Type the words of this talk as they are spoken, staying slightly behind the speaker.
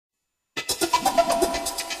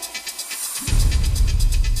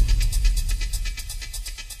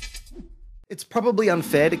It's probably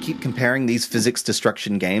unfair to keep comparing these physics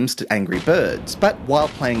destruction games to Angry Birds, but while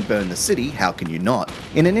playing Burn the City, how can you not?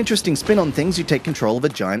 In an interesting spin on things, you take control of a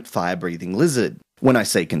giant fire-breathing lizard. When I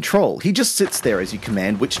say control, he just sits there as you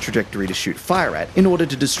command which trajectory to shoot fire at in order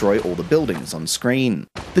to destroy all the buildings on screen.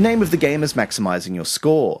 The name of the game is maximizing your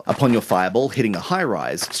score. Upon your fireball hitting a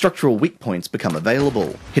high-rise, structural weak points become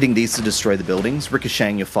available. Hitting these to destroy the buildings,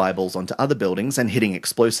 ricocheting your fireballs onto other buildings, and hitting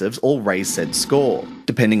explosives all raise said score.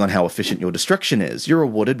 Depending on how efficient your destruction is, you're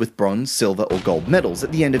awarded with bronze, silver, or gold medals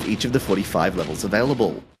at the end of each of the 45 levels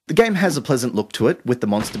available. The game has a pleasant look to it, with the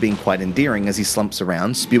monster being quite endearing as he slumps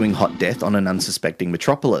around, spewing hot death on an unsuspecting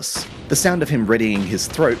metropolis. The sound of him readying his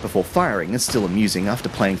throat before firing is still amusing after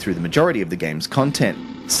playing through the majority of the game's content.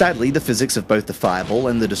 Sadly, the physics of both the fireball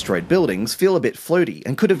and the destroyed buildings feel a bit floaty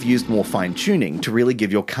and could have used more fine-tuning to really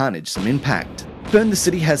give your carnage some impact. Burn the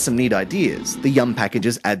City has some neat ideas, the yum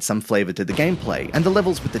packages add some flavour to the gameplay, and the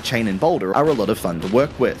levels with the chain and boulder are a lot of fun to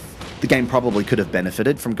work with. The game probably could have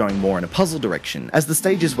benefited from going more in a puzzle direction, as the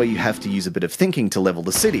stages where you have to use a bit of thinking to level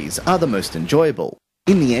the cities are the most enjoyable.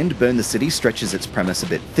 In the end, Burn the City stretches its premise a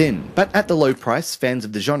bit thin, but at the low price, fans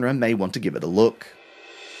of the genre may want to give it a look.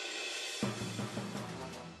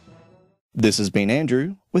 This has been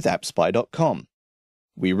Andrew with AppSpy.com.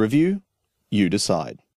 We review, you decide.